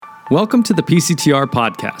Welcome to the PCTR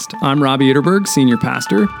podcast. I'm Robbie Ytterberg, Senior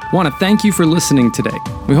Pastor. I want to thank you for listening today.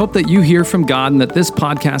 We hope that you hear from God and that this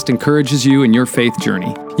podcast encourages you in your faith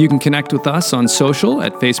journey. You can connect with us on social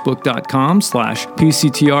at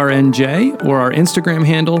facebook.com/PCTRNJ or our Instagram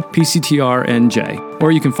handle, PCTRNJ.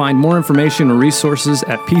 Or you can find more information or resources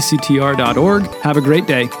at PCTR.org. Have a great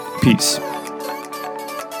day. Peace.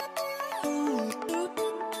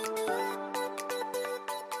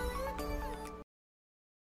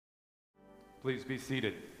 Please be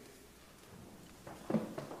seated.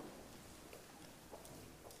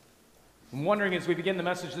 I'm wondering as we begin the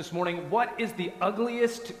message this morning, what is the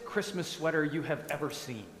ugliest Christmas sweater you have ever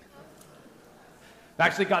seen? I've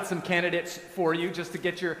actually got some candidates for you just to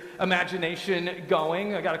get your imagination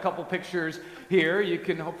going. I got a couple pictures here. You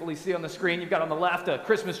can hopefully see on the screen. You've got on the left a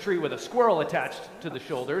Christmas tree with a squirrel attached to the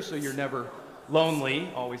shoulder, so you're never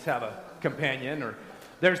lonely. Always have a companion. Or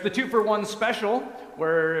there's the 2-for-1 special,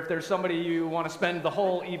 where if there's somebody you want to spend the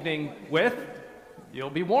whole evening with, you'll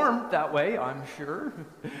be warm that way, I'm sure.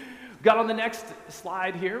 Got on the next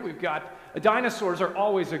slide here, we've got dinosaurs are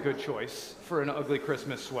always a good choice for an ugly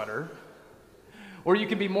Christmas sweater. Or you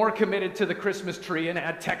can be more committed to the Christmas tree and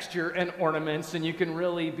add texture and ornaments, and you can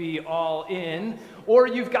really be all in. Or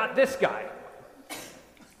you've got this guy.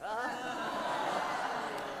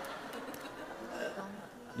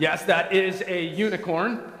 Yes, that is a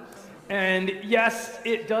unicorn. And yes,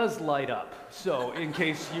 it does light up. So, in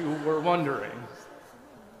case you were wondering.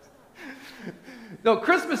 No,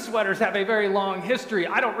 Christmas sweaters have a very long history.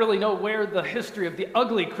 I don't really know where the history of the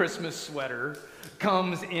ugly Christmas sweater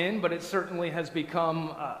comes in, but it certainly has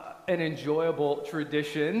become an enjoyable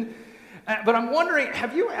tradition. But I'm wondering,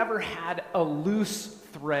 have you ever had a loose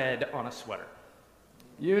thread on a sweater?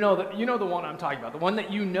 You know the one I'm talking about, the one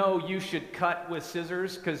that you should cut with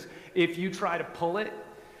scissors, because if you try to pull it,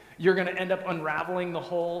 you're going to end up unraveling the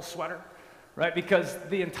whole sweater, right? Because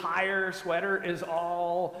the entire sweater is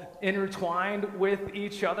all intertwined with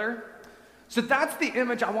each other. So that's the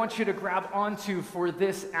image I want you to grab onto for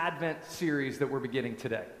this Advent series that we're beginning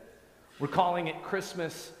today. We're calling it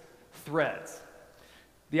Christmas Threads.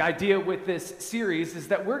 The idea with this series is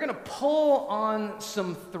that we're going to pull on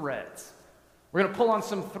some threads. We're going to pull on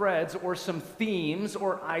some threads or some themes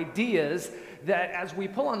or ideas that as we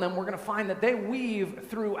pull on them, we're going to find that they weave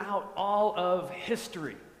throughout all of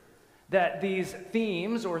history. That these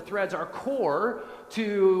themes or threads are core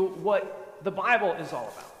to what the Bible is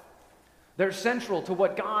all about. They're central to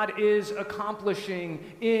what God is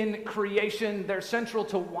accomplishing in creation. They're central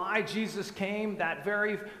to why Jesus came that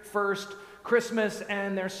very first Christmas,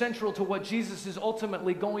 and they're central to what Jesus is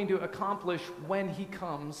ultimately going to accomplish when he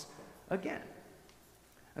comes again.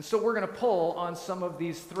 And so we're going to pull on some of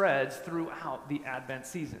these threads throughout the Advent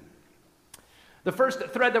season. The first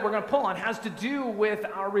thread that we're going to pull on has to do with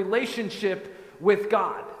our relationship with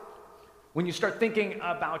God. When you start thinking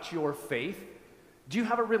about your faith, do you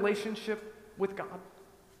have a relationship with God?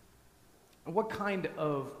 What kind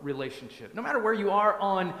of relationship? No matter where you are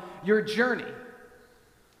on your journey,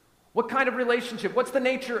 what kind of relationship? What's the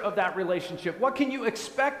nature of that relationship? What can you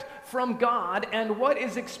expect from God, and what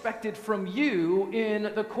is expected from you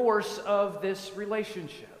in the course of this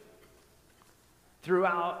relationship?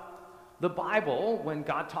 Throughout the Bible, when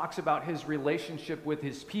God talks about his relationship with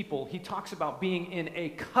his people, he talks about being in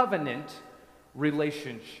a covenant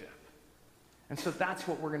relationship. And so that's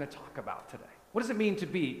what we're going to talk about today. What does it mean to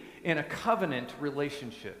be in a covenant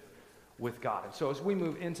relationship with God? And so as we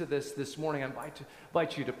move into this morning, I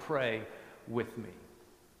invite you to pray with me.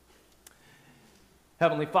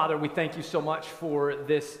 Heavenly Father, we thank you so much for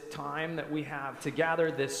this time that we have to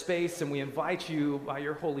gather, this space, and we invite you by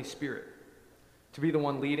your Holy Spirit to be the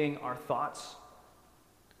one leading our thoughts.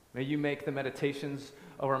 May you make the meditations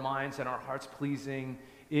of our minds and our hearts pleasing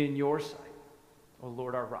in your sight, O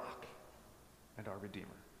Lord, our rock and our Redeemer.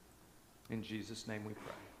 In Jesus' name we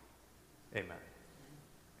pray. Amen.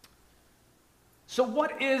 So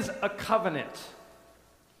what is a covenant?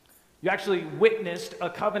 You actually witnessed a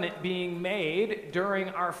covenant being made during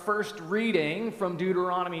our first reading from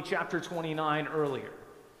Deuteronomy chapter 29 earlier.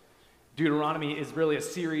 Deuteronomy is really a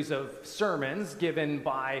series of sermons given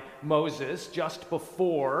by Moses just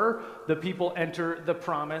before the people enter the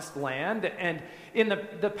promised land. And in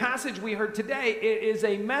the passage we heard today, it is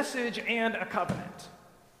a message and a covenant.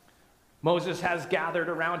 Moses has gathered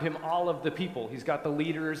around him all of the people. He's got the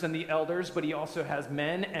leaders and the elders, but he also has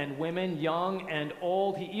men and women, young and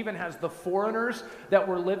old. He even has the foreigners that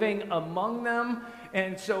were living among them.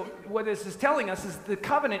 And so what this is telling us is the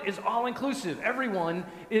covenant is all-inclusive. Everyone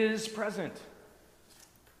is present.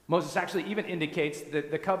 Moses actually even indicates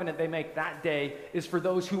that the covenant they make that day is for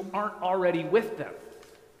those who aren't already with them.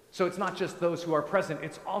 So it's not just those who are present,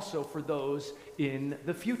 it's also for those in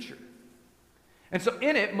the future. And so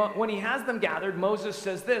in it, when he has them gathered, Moses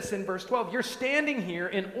says this in verse 12, "You're standing here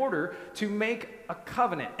in order to make a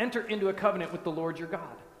covenant, enter into a covenant with the Lord your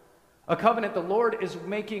God. A covenant the Lord is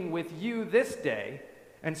making with you this day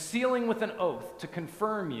and sealing with an oath to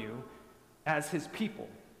confirm you as his people,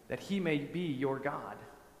 that he may be your God,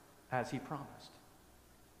 as he promised."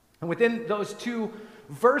 And within those two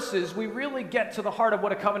verses, we really get to the heart of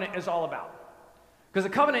what a covenant is all about. Because a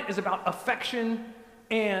covenant is about affection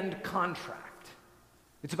and contract.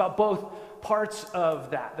 It's about both parts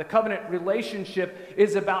of that. The covenant relationship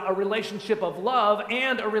is about a relationship of love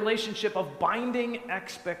and a relationship of binding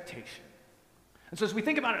expectation. And so as we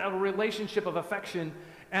think about a relationship of affection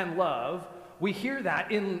and love, we hear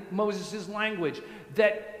that in Moses' language,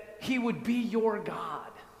 that he would be your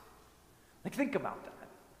God. Like, think about that.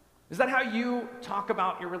 Is that how you talk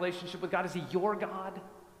about your relationship with God? Is he your God?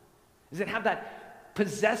 Does it have that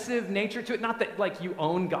possessive nature to it? Not that like you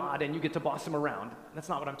own God and you get to boss him around. That's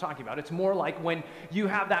not what I'm talking about. It's more like when you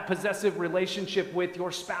have that possessive relationship with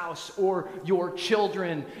your spouse or your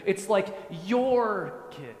children. It's like your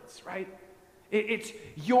kids, right? It's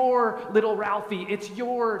your little Ralphie. It's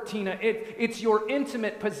your Tina. It's your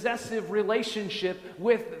intimate possessive relationship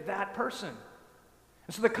with that person.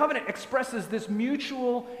 And so the covenant expresses this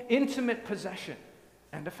mutual intimate possession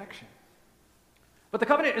and affection. But the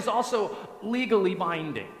covenant is also legally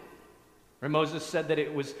binding. Where Moses said that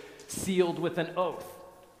it was sealed with an oath.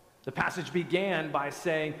 The passage began by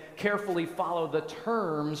saying, carefully follow the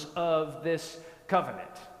terms of this covenant.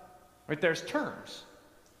 Right? There's terms.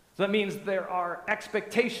 So that means there are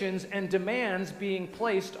expectations and demands being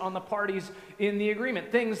placed on the parties in the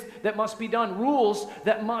agreement. Things that must be done, rules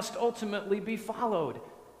that must ultimately be followed.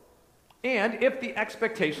 And if the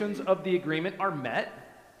expectations of the agreement are met,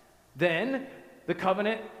 then the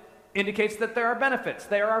covenant indicates that there are benefits,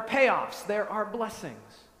 there are payoffs, there are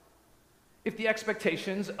blessings. If the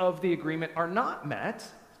expectations of the agreement are not met,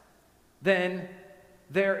 then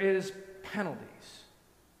there is penalties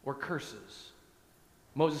or curses.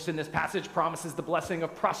 Moses in this passage promises the blessing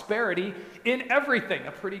of prosperity in everything,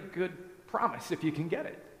 a pretty good promise if you can get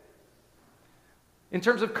it. In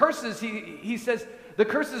terms of curses, he says the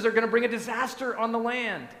curses are going to bring a disaster on the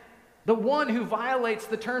land. The one who violates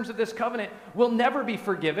the terms of this covenant will never be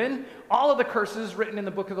forgiven. All of the curses written in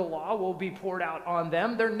the book of the law will be poured out on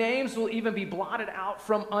them. Their names will even be blotted out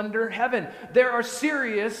from under heaven. There are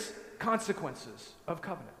serious consequences of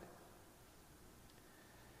covenant.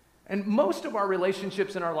 And most of our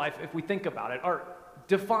relationships in our life, if we think about it, are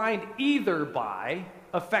defined either by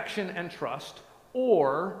affection and trust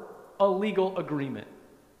or a legal agreement,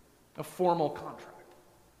 a formal contract.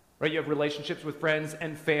 Right? You have relationships with friends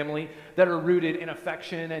and family that are rooted in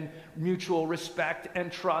affection and mutual respect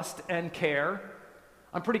and trust and care.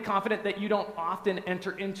 I'm pretty confident that you don't often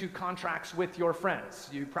enter into contracts with your friends.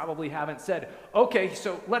 You probably haven't said, okay,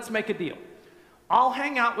 so let's make a deal. I'll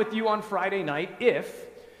hang out with you on Friday night if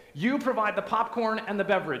you provide the popcorn and the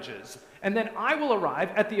beverages, and then I will arrive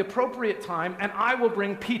at the appropriate time and I will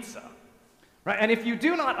bring pizza. Right? And if you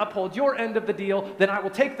do not uphold your end of the deal, then I will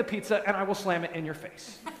take the pizza and I will slam it in your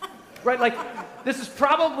face. Right? Like, this is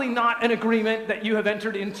probably not an agreement that you have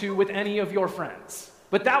entered into with any of your friends.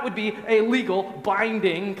 But that would be a legal,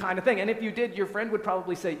 binding kind of thing. And if you did, your friend would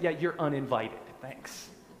probably say, yeah, you're uninvited. Thanks.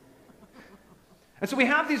 And so we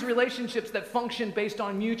have these relationships that function based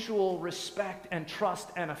on mutual respect and trust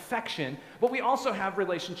and affection. But we also have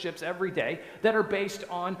relationships every day that are based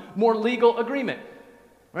on more legal agreement.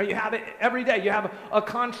 Right? You have it every day. You have a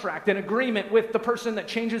contract, an agreement with the person that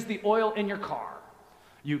changes the oil in your car.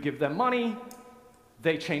 You give them money,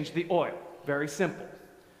 they change the oil. Very simple.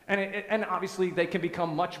 And obviously they can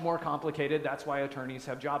become much more complicated. That's why attorneys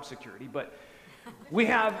have job security. But we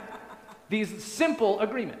have these simple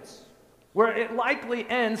agreements where it likely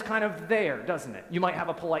ends kind of there, doesn't it? You might have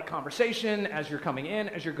a polite conversation as you're coming in,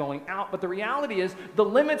 as you're going out. But the reality is the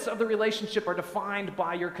limits of the relationship are defined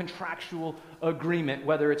by your contractual agreement,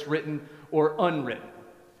 whether it's written or unwritten.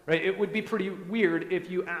 Right? It would be pretty weird if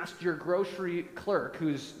you asked your grocery clerk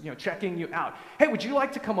who's checking you out, hey, would you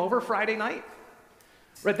like to come over Friday night?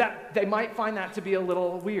 Right? They might find that to be a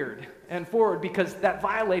little weird and forward because that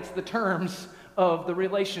violates the terms of the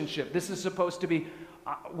relationship. This is supposed to be,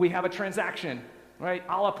 we have a transaction, right?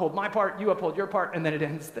 I'll uphold my part, you uphold your part, and then it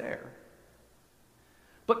ends there.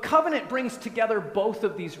 But covenant brings together both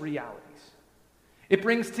of these realities. It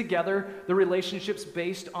brings together the relationships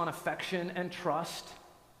based on affection and trust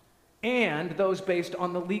and those based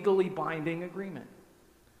on the legally binding agreement.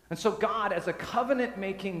 And so God, as a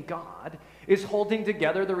covenant-making God, is holding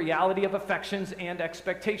together the reality of affections and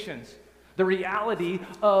expectations, the reality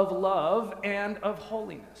of love and of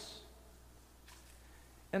holiness.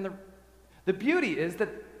 And the beauty is that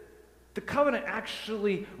the covenant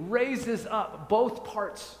actually raises up both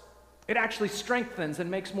parts. It actually strengthens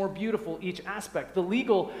and makes more beautiful each aspect. The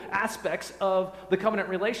legal aspects of the covenant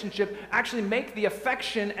relationship actually make the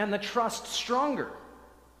affection and the trust stronger.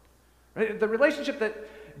 Right? The relationship that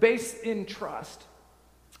based in trust,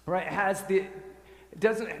 right,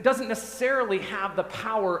 doesn't necessarily have the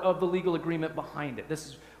power of the legal agreement behind it. This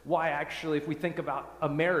is why actually, if we think about a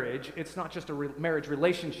marriage, it's not just a marriage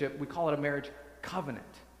relationship, we call it a marriage covenant.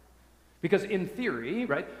 Because in theory,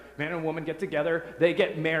 right, man and woman get together, they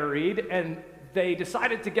get married, and they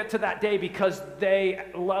decided to get to that day because they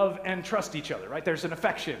love and trust each other, right? There's an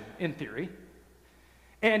affection in theory.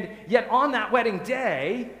 And yet on that wedding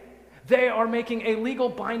day, they are making a legal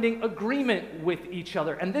binding agreement with each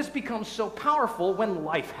other. And this becomes so powerful when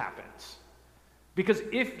life happens. Because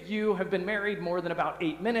if you have been married more than about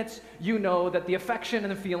 8 minutes, you know that the affection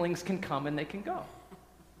and the feelings can come and they can go.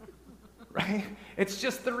 Right? It's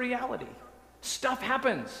just the reality. Stuff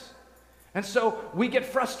happens. And so we get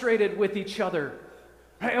frustrated with each other.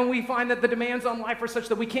 Right? And we find that the demands on life are such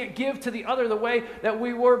that we can't give to the other the way that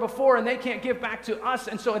we were before, and they can't give back to us.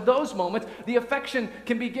 And so at those moments, the affection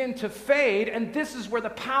can begin to fade, and this is where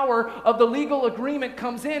the power of the legal agreement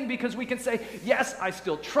comes in, because we can say, yes, I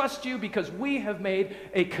still trust you because we have made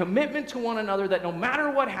a commitment to one another that no matter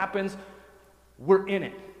what happens, we're in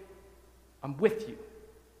it. I'm with you.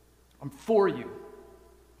 I'm for you.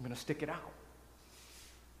 I'm going to stick it out.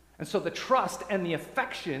 And so the trust and the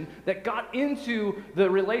affection that got into the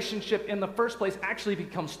relationship in the first place actually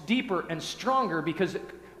becomes deeper and stronger because it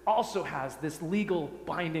also has this legal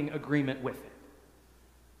binding agreement with it.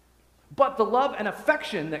 But the love and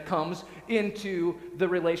affection that comes into the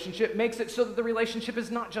relationship makes it so that the relationship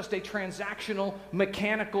is not just a transactional,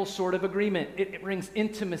 mechanical sort of agreement. It brings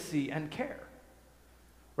intimacy and care.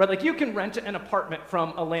 Right? Like you can rent an apartment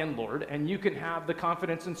from a landlord, and you can have the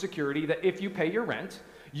confidence and security that if you pay your rent,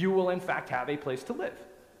 you will in fact have a place to live.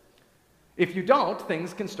 If you don't,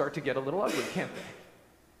 things can start to get a little ugly, can't they?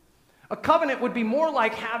 A covenant would be more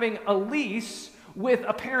like having a lease with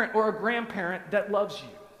a parent or a grandparent that loves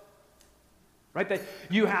you. Right? That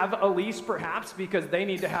you have a lease perhaps because they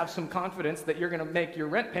need to have some confidence that you're going to make your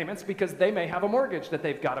rent payments because they may have a mortgage that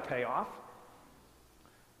they've got to pay off.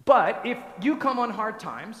 But if you come on hard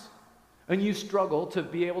times and you struggle to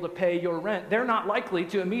be able to pay your rent, they're not likely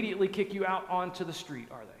to immediately kick you out onto the street,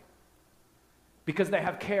 are they? Because they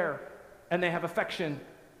have care and they have affection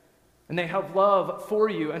and they have love for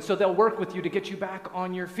you, and so they'll work with you to get you back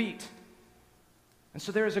on your feet. And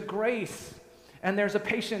so there is a grace and there's a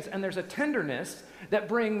patience and there's a tenderness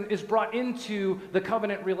that is brought into the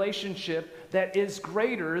covenant relationship that is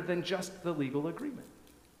greater than just the legal agreement.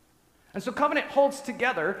 And so covenant holds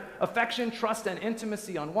together affection, trust, and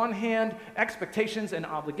intimacy on one hand, expectations and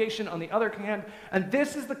obligation on the other hand, and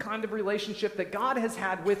this is the kind of relationship that God has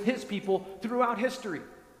had with his people throughout history.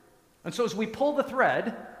 And so as we pull the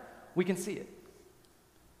thread, we can see it.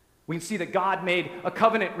 We can see that God made a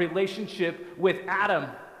covenant relationship with Adam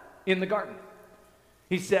in the garden.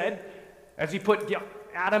 He said, as he put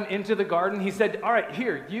Adam into the garden, he said, all right,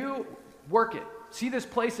 here, you work it. See this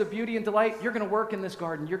place of beauty and delight? You're going to work in this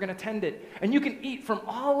garden. You're going to tend it. And you can eat from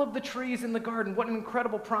all of the trees in the garden. What an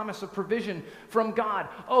incredible promise of provision from God.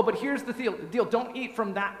 Oh, but here's the deal. Don't eat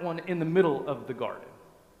from that one in the middle of the garden.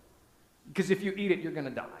 Because if you eat it, you're going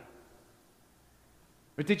to die.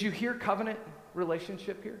 But did you hear covenant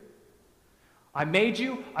relationship here? I made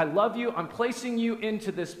you, I love you, I'm placing you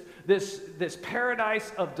into this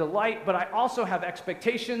paradise of delight, but I also have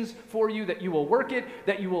expectations for you that you will work it,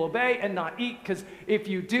 that you will obey and not eat, because if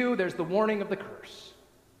you do, there's the warning of the curse.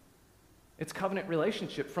 It's covenant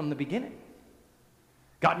relationship from the beginning.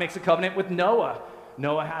 God makes a covenant with Noah.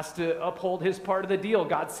 Noah has to uphold his part of the deal.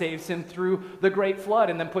 God saves him through the great flood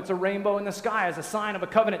and then puts a rainbow in the sky as a sign of a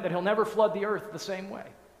covenant that he'll never flood the earth the same way.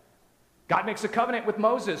 God makes a covenant with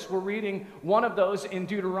Moses. We're reading one of those in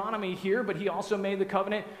Deuteronomy here, but he also made the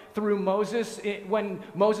covenant through Moses when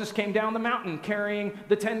Moses came down the mountain carrying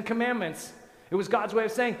the 10 Commandments. It was God's way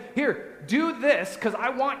of saying, here, do this because I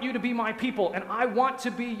want you to be my people and I want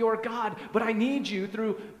to be your God, but I need you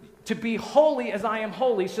to be holy as I am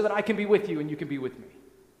holy so that I can be with you and you can be with me.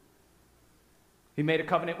 He made a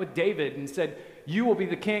covenant with David and said, you will be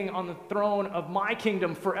the king on the throne of my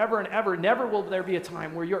kingdom forever and ever. Never will there be a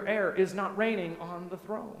time where your heir is not reigning on the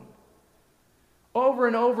throne. Over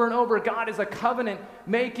and over and over, God is a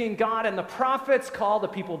covenant-making God, and the prophets call the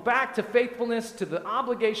people back to faithfulness, to the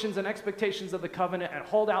obligations and expectations of the covenant, and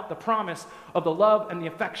hold out the promise of the love and the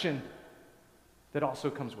affection that also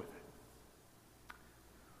comes with it.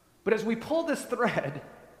 But as we pull this thread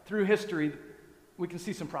through history, we can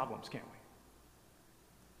see some problems, can't we?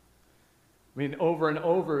 I mean, over and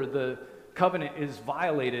over, the covenant is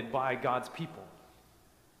violated by God's people.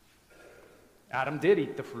 Adam did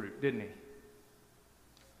eat the fruit, didn't he?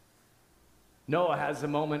 Noah has a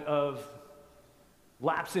moment of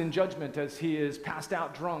lapse in judgment as he is passed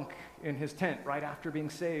out drunk in his tent right after being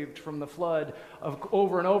saved from the flood.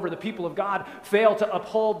 Over and over, the people of God fail to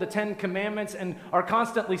uphold the 10 Commandments and are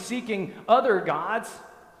constantly seeking other gods.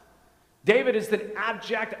 David is the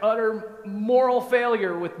abject, utter moral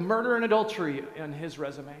failure with murder and adultery on his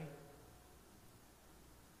resume.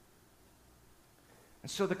 And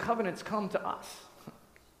so the covenants come to us,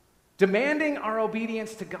 demanding our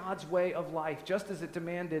obedience to God's way of life, just as it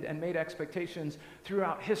demanded and made expectations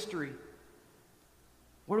throughout history.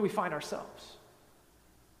 Where do we find ourselves?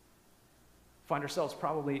 Find ourselves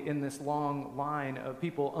probably in this long line of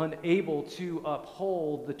people unable to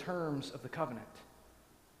uphold the terms of the covenant.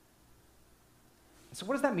 And so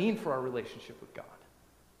what does that mean for our relationship with God?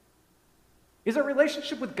 Is our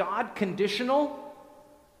relationship with God conditional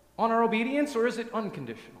on our obedience, or is it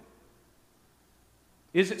unconditional?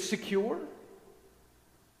 Is it secure,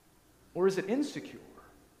 or is it insecure?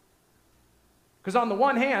 Because on the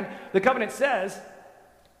one hand, the covenant says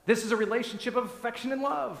this is a relationship of affection and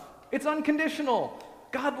love. It's unconditional.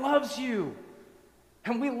 God loves you.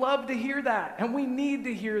 And we love to hear that, and we need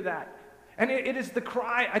to hear that. And it is the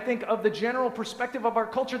cry, I think, of the general perspective of our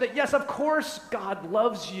culture that, yes, of course, God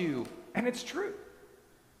loves you. And it's true.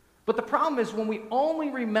 But the problem is when we only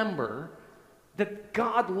remember that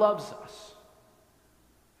God loves us,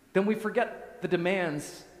 then we forget the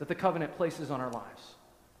demands that the covenant places on our lives.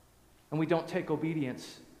 And we don't take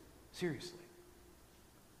obedience seriously.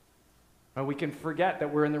 Or we can forget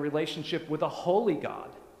that we're in the relationship with a holy God.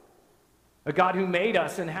 A God who made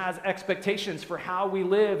us and has expectations for how we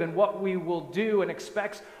live and what we will do and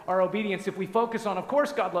expects our obedience. If we focus on, of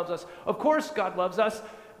course God loves us, of course God loves us,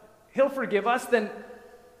 He'll forgive us, then,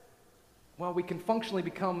 well, we can functionally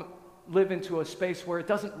live into a space where it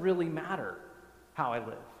doesn't really matter how I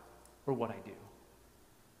live or what I do.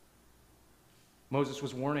 Moses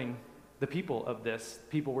was warning the people of this.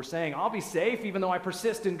 People were saying, I'll be safe even though I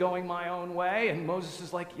persist in going my own way. And Moses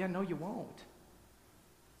is like, yeah, no, you won't.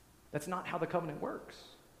 That's not how the covenant works.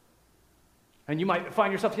 And you might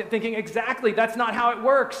find yourself thinking, exactly, that's not how it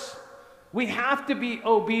works. We have to be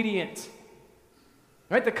obedient.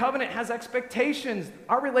 Right? The covenant has expectations.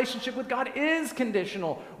 Our relationship with God is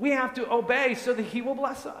conditional. We have to obey so that He will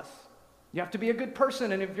bless us. You have to be a good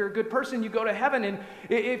person, and if you're a good person, you go to heaven, and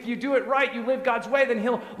if you do it right, you live God's way, then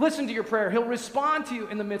He'll listen to your prayer. He'll respond to you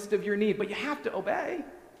in the midst of your need, but you have to obey.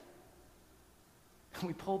 And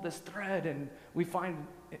we pull this thread, and we find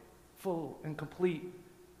full and complete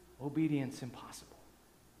obedience impossible.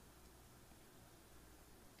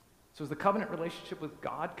 So is the covenant relationship with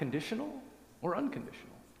God conditional or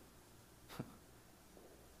unconditional?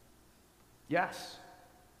 Yes.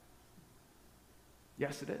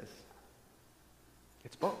 Yes, it is.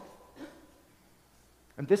 It's both.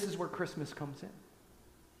 And this is where Christmas comes in.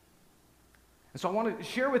 And so I want to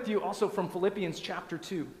share with you also from Philippians chapter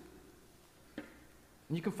 2.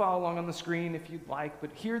 And you can follow along on the screen if you'd like,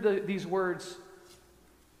 but hear these words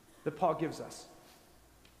that Paul gives us.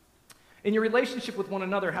 In your relationship with one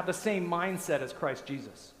another, have the same mindset as Christ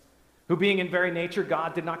Jesus, who being in very nature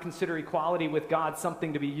God did not consider equality with God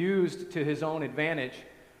something to be used to His own advantage.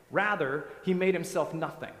 Rather, He made Himself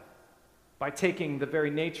nothing by taking the very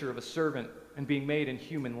nature of a servant and being made in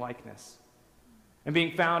human likeness. And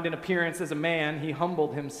being found in appearance as a man, He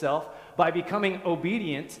humbled Himself by becoming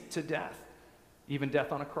obedient to death, even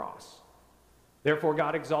death on a cross. Therefore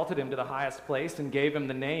God exalted Him to the highest place and gave Him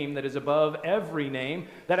the name that is above every name,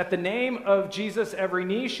 that at the name of Jesus every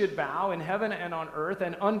knee should bow in heaven and on earth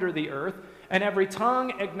and under the earth, and every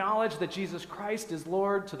tongue acknowledge that Jesus Christ is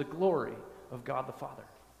Lord, to the glory of God the Father.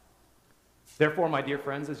 Therefore, my dear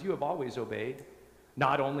friends, as you have always obeyed,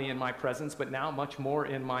 not only in my presence, but now much more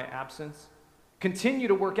in my absence, continue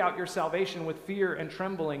to work out your salvation with fear and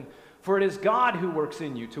trembling, for it is God who works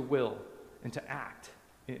in you to will and to act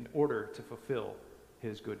in order to fulfill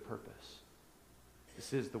His good purpose.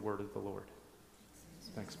 This is the word of the Lord.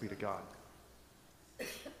 Thanks be to God.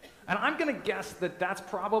 And I'm going to guess that that's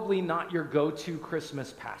probably not your go-to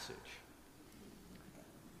Christmas passage.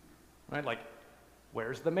 Right? Like,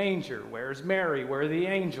 Where's the manger? Where's Mary? Where are the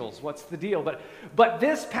angels? What's the deal? But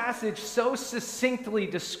this passage so succinctly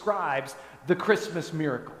describes the Christmas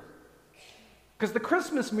miracle. Because the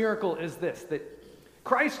Christmas miracle is this, that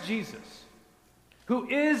Christ Jesus, who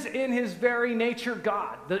is in his very nature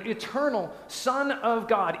God, the eternal Son of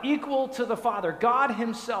God, equal to the Father, God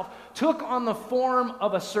himself, took on the form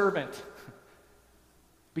of a servant,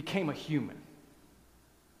 became a human.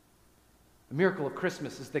 The miracle of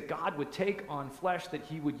Christmas is that God would take on flesh, that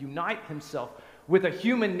he would unite himself with a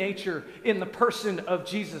human nature in the person of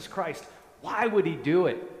Jesus Christ. Why would he do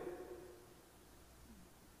it?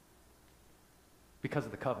 Because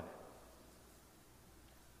of the covenant.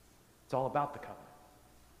 It's all about the covenant.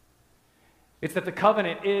 It's that the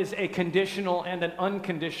covenant is a conditional and an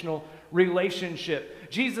unconditional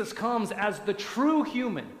relationship. Jesus comes as the true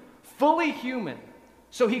human, fully human.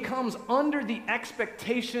 So he comes under the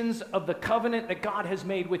expectations of the covenant that God has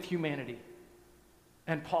made with humanity.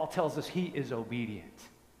 And Paul tells us he is obedient.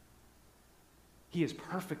 He is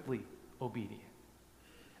perfectly obedient.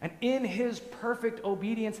 And in his perfect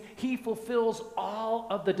obedience, he fulfills all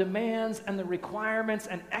of the demands and the requirements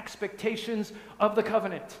and expectations of the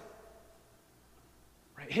covenant.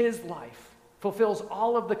 Right? His life fulfills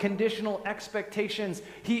all of the conditional expectations.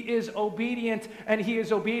 He is obedient, and he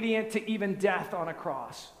is obedient to even death on a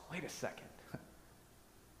cross. Wait a second.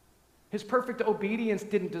 His perfect obedience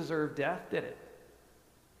didn't deserve death, did it?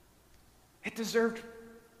 It deserved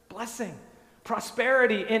blessing,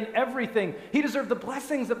 prosperity in everything. He deserved the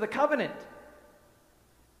blessings of the covenant.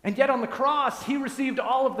 And yet on the cross, he received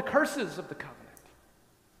all of the curses of the covenant.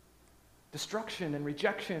 Destruction and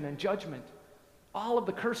rejection and judgment. All of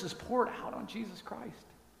the curses poured out on Jesus Christ.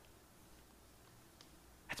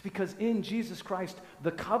 That's because in Jesus Christ,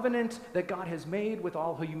 the covenant that God has made with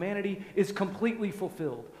all humanity is completely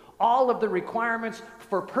fulfilled. All of the requirements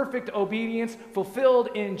for perfect obedience fulfilled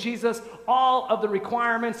in Jesus. All of the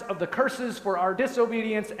requirements of the curses for our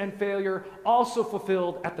disobedience and failure also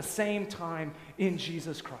fulfilled at the same time in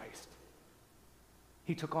Jesus Christ.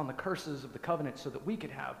 He took on the curses of the covenant so that we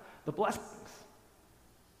could have the blessings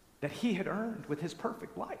that he had earned with his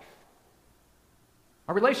perfect life.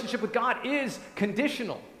 Our relationship with God is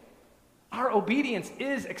conditional. Our obedience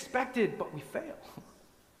is expected, but we fail.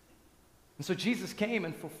 And so Jesus came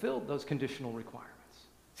and fulfilled those conditional requirements.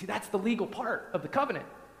 See, that's the legal part of the covenant.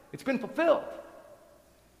 It's been fulfilled.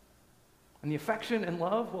 And the affection and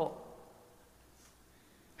love, well,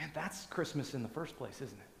 man, that's Christmas in the first place, isn't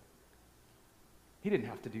it? He didn't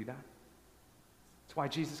have to do that. That's why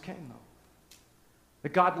Jesus came, though.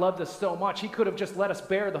 That God loved us so much, he could have just let us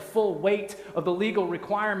bear the full weight of the legal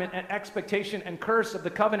requirement and expectation and curse of the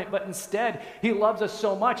covenant, but instead, he loves us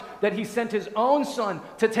so much that he sent his own son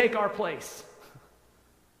to take our place.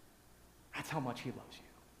 That's how much he loves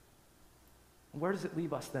you. Where does it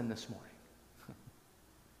leave us then this morning?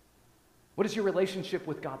 What is your relationship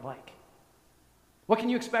with God like? What can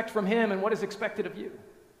you expect from him, and what is expected of you?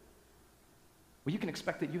 Well, you can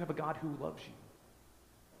expect that you have a God who loves you.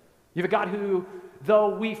 You have a God who,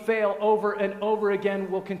 though we fail over and over again,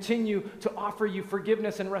 will continue to offer you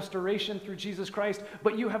forgiveness and restoration through Jesus Christ,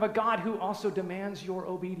 but you have a God who also demands your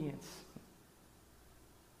obedience.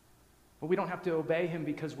 But we don't have to obey him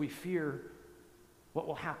because we fear what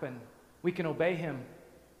will happen. We can obey him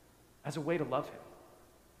as a way to love him.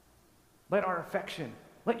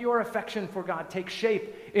 Let your affection for God take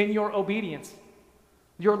shape in your obedience.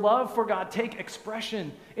 Your love for God take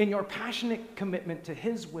expression in your passionate commitment to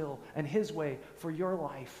his will and his way for your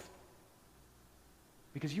life.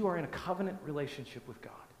 Because you are in a covenant relationship with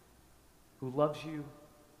God who loves you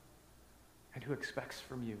and who expects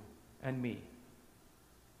from you and me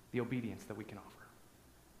the obedience that we can offer.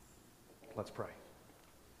 Let's pray.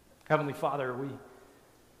 Heavenly Father,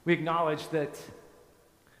 we acknowledge that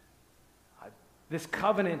this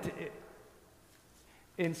covenant,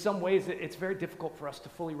 in some ways, it's very difficult for us to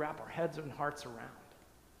fully wrap our heads and hearts around.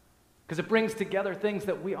 Because it brings together things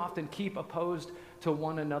that we often keep opposed to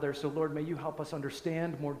one another. So Lord, may you help us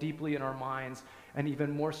understand more deeply in our minds, and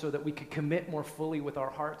even more so that we could commit more fully with our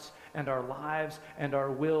hearts and our lives and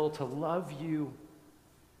our will to love you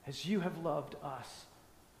as you have loved us.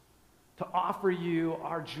 To offer you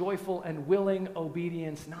our joyful and willing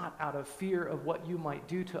obedience, not out of fear of what you might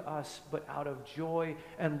do to us, but out of joy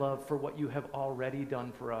and love for what you have already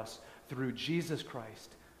done for us through Jesus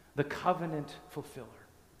Christ, the covenant fulfiller.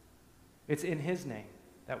 It's in his name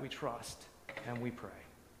that we trust and we pray.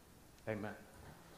 Amen.